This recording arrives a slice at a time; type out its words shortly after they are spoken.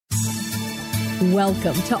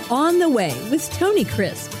Welcome to On the Way with Tony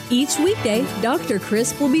Crisp. Each weekday, Dr.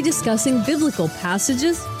 Crisp will be discussing biblical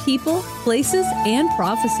passages, people, places, and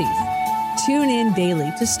prophecies. Tune in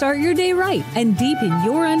daily to start your day right and deepen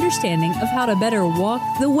your understanding of how to better walk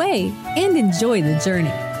the way and enjoy the journey.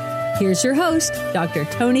 Here's your host, Dr.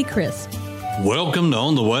 Tony Crisp. Welcome to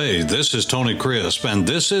On the Way. This is Tony Crisp, and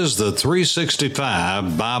this is the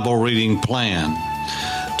 365 Bible Reading Plan.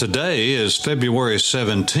 Today is February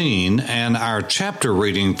 17, and our chapter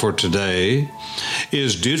reading for today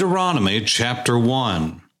is Deuteronomy chapter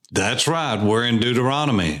 1. That's right, we're in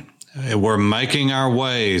Deuteronomy. We're making our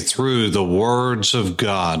way through the words of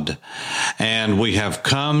God, and we have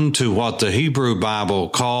come to what the Hebrew Bible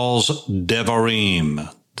calls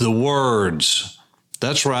Devarim, the words.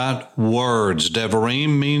 That's right, words.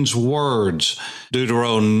 Devarim means words.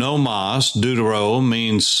 Deuteronomos, deutero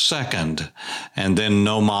means second, and then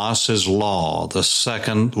nomos is law, the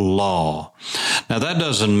second law. Now that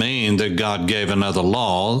doesn't mean that God gave another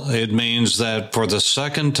law. It means that for the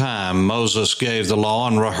second time, Moses gave the law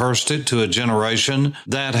and rehearsed it to a generation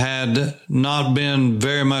that had not been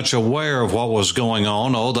very much aware of what was going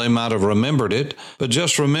on. Oh, they might have remembered it, but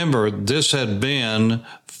just remember, this had been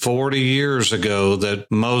 40 years ago that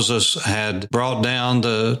Moses had brought down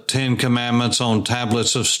the 10 Commandments on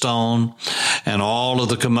tablets of stone and all of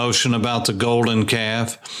the commotion about the golden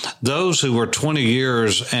calf. Those who were 20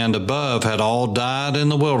 years and above had all died in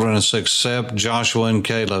the wilderness except Joshua and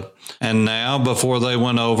Caleb. And now, before they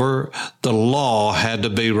went over, the law had to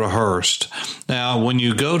be rehearsed. Now, when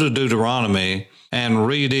you go to Deuteronomy and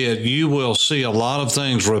read it, you will see a lot of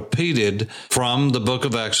things repeated from the book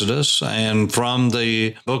of Exodus and from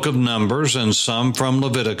the book of Numbers and some from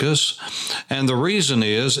Leviticus. And the reason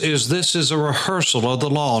is this is a rehearsal of the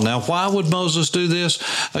law. Now, why would Moses do this?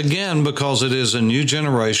 Again, because it is a new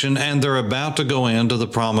generation and they're about to go into the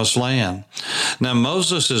promised land. Now,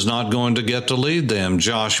 Moses is not going to get to lead them.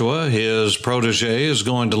 Joshua, his protege, is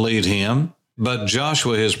going to lead him. But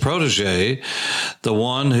Joshua, his protege, the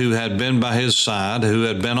one who had been by his side, who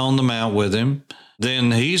had been on the mount with him,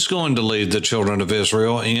 then he's going to lead the children of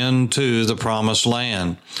Israel into the promised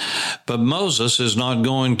land. But Moses is not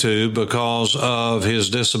going to because of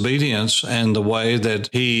his disobedience and the way that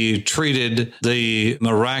he treated the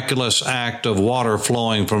miraculous act of water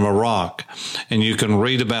flowing from a rock. And you can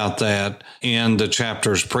read about that in the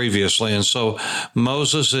chapters previously. And so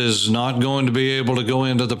Moses is not going to be able to go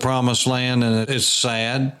into the promised land, and it's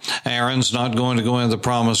sad. Aaron's not going to go into the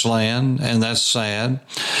promised land, and that's sad.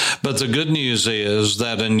 But the good news is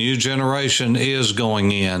that a new generation is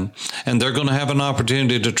going in, and they're going to have an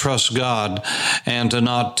opportunity to trust God and to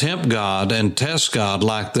not tempt God and test God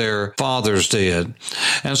like their fathers did.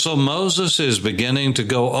 And so Moses is beginning to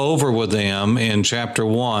go over with them in chapter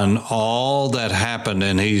 1 all that happened,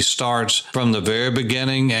 and he starts from the very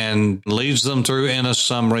beginning and leads them through in a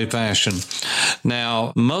summary fashion.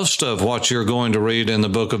 Now, most of what you're going to read in the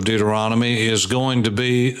book of Deuteronomy is going to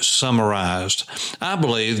be summarized. I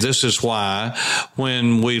believe this is why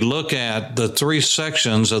when we look at the three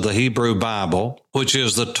sections of the Hebrew Bible, which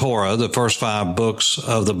is the Torah, the first 5 books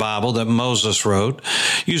of the Bible that Moses wrote,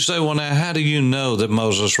 you say, well, now, how do you know that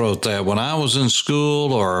Moses wrote that? When I was in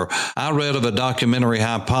school, or I read of a documentary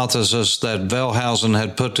hypothesis that Wellhausen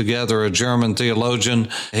had put together, a German theologian.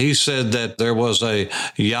 He said that there was a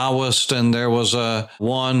Yahwist and there was a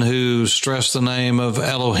one who stressed the name of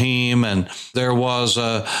Elohim, and there was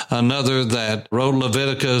another that wrote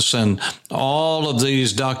Leviticus, and all of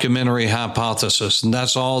these documentary hypotheses, and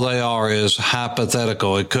that's all they are, is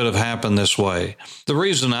hypothetical. It could have happened this way. The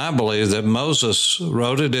reason I believe that Moses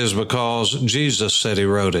wrote it is because Jesus said he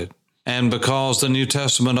wrote it, and because the New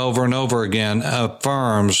Testament over and over again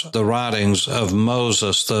affirms the writings of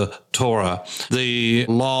Moses, the Torah, the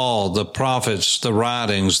law, the prophets, the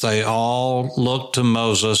writings. They all look to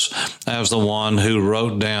Moses as the one who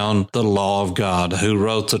wrote down the law of God, who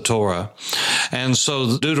wrote the Torah. And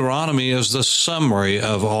so Deuteronomy is the summary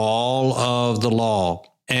of all of the law.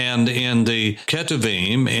 And in the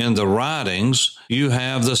Ketuvim, in the writings, you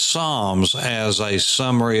have the Psalms as a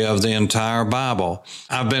summary of the entire Bible.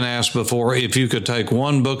 I've been asked before, if you could take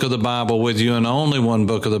one book of the Bible with you and only one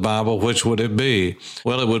book of the Bible, which would it be?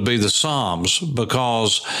 Well, it would be the Psalms,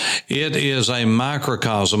 because it is a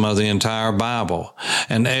microcosm of the entire Bible.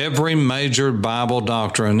 And every major Bible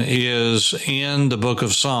doctrine is in the book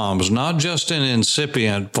of Psalms, not just in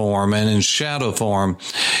incipient form and in shadow form.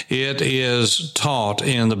 It is taught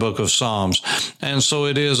in in the book of Psalms. And so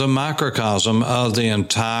it is a microcosm of the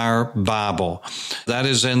entire Bible. That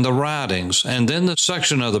is in the writings. And then the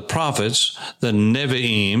section of the prophets, the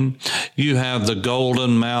Nevi'im, you have the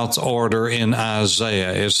golden mouth order in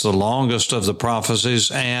Isaiah. It's the longest of the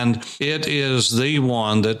prophecies, and it is the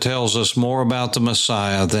one that tells us more about the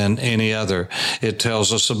Messiah than any other. It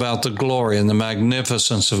tells us about the glory and the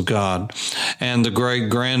magnificence of God and the great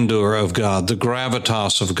grandeur of God, the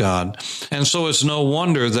gravitas of God. And so it's no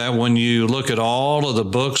wonder that when you look at all of the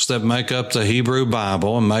books that make up the Hebrew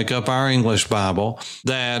Bible and make up our English Bible,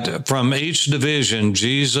 that from each division,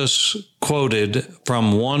 Jesus quoted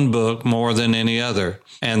from one book more than any other.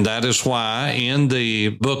 And that is why in the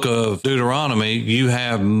book of Deuteronomy, you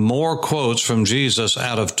have more quotes from Jesus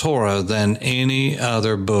out of Torah than any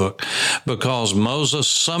other book, because Moses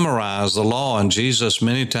summarized the law, and Jesus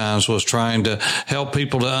many times was trying to help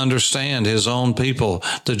people to understand, his own people,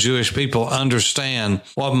 the Jewish people, understand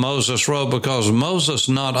what Moses wrote, because Moses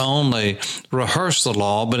not only rehearsed the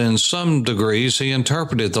law, but in some degrees he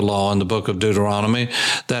interpreted the law in the book of Deuteronomy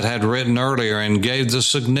that had written earlier and gave the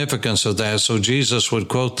significance of that, so Jesus would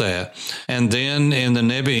quote that. And then in the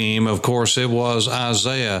Nevi'im, of course, it was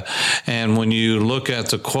Isaiah. And when you look at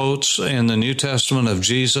the quotes in the New Testament of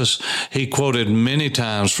Jesus, he quoted many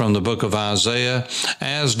times from the book of Isaiah,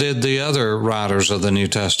 as did the other writers of the New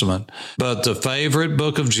Testament. But the favorite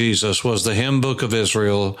book of Jesus was the hymn book of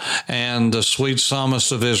Israel, and the sweet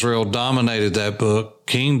psalmist of Israel dominated that book,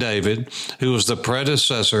 King David, who was the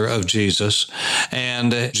predecessor of Jesus.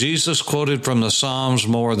 And Jesus quoted from the Psalms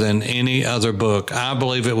more than any other book. I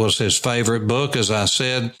believe it was his favorite book. As I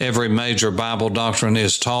said, every major Bible doctrine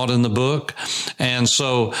is taught in the book. And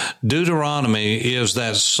so Deuteronomy is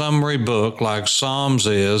that summary book, like Psalms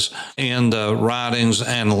is in the writings,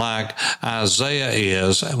 and like Isaiah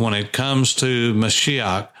is when it comes to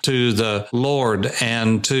Mashiach, to the Lord,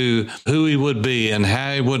 and to who he would be and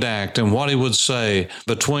how he would act and what he would say.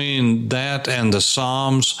 Between that and the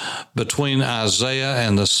Psalms, between Isaiah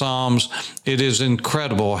and the Psalms, it is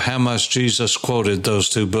incredible how much Jesus quoted those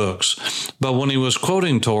two books. But when he was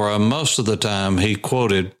quoting Torah, most of the time he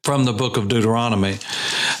quoted from the book of Deuteronomy.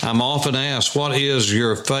 I'm often asked, what is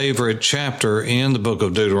your favorite chapter in the book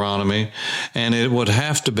of Deuteronomy? And it would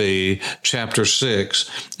have to be chapter 6.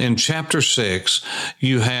 In chapter 6,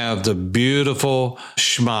 you have the beautiful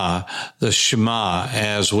Shema, the Shema,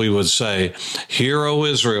 as we would say, Hear, O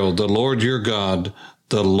Israel, the Lord your God,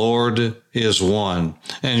 the Lord is one.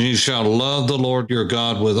 And you shall love the Lord your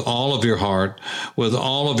God with all of your heart, with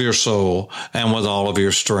all of your soul, and with all of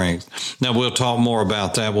your strength. Now, we'll talk more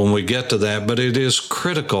about that when we get to that, but it is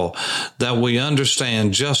critical that we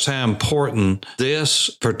understand just how important this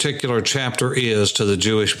particular chapter is to the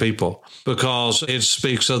Jewish people, because it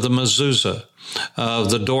speaks of the mezuzah,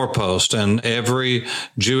 of the doorpost, and every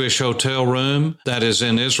Jewish hotel room that is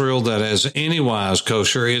in Israel that is anywise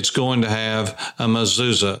kosher, it's going to have a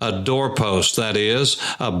mezuzah, a doorpost, that is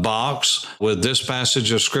a box with this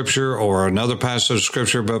passage of Scripture or another passage of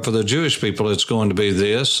Scripture, but for the Jewish people, it's going to be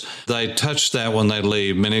this. They touch that when they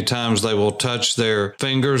leave. Many times they will touch their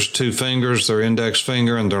fingers, two fingers, their index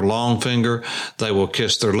finger and their long finger. They will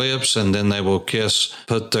kiss their lips, and then they will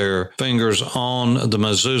put their fingers on the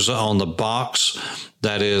mezuzah, on the box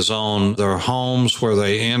that is on their homes where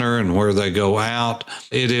they enter and where they go out.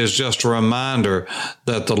 It is just a reminder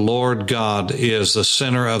that the Lord God is the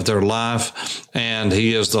center of their life, and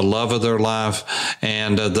he is the love of their life,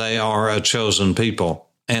 and they are a chosen people.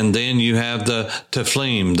 And then you have the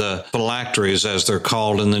Tefillim, the phylacteries, as they're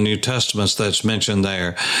called in the New Testaments, that's mentioned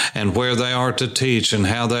there, and where they are to teach and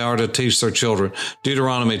how they are to teach their children.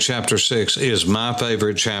 Deuteronomy chapter 6 is my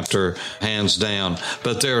favorite chapter, hands down.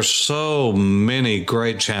 But there are so many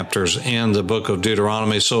great chapters in the book of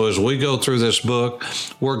Deuteronomy. So as we go through this book,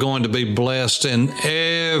 we're going to be blessed in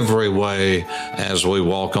every way as we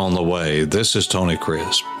walk on the way. This is Tony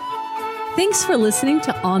Crisp. Thanks for listening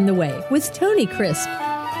to On the Way with Tony Crisp.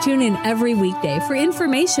 Tune in every weekday for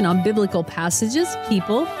information on biblical passages,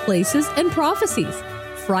 people, places, and prophecies.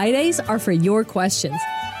 Fridays are for your questions.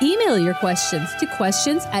 Email your questions to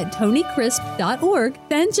questions@tonycrisp.org.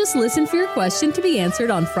 Then just listen for your question to be answered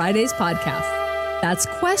on Friday's podcast. That's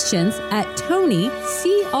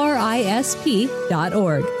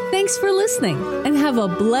questions@tonycrisp.org. Thanks for listening, and have a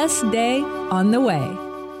blessed day on the way.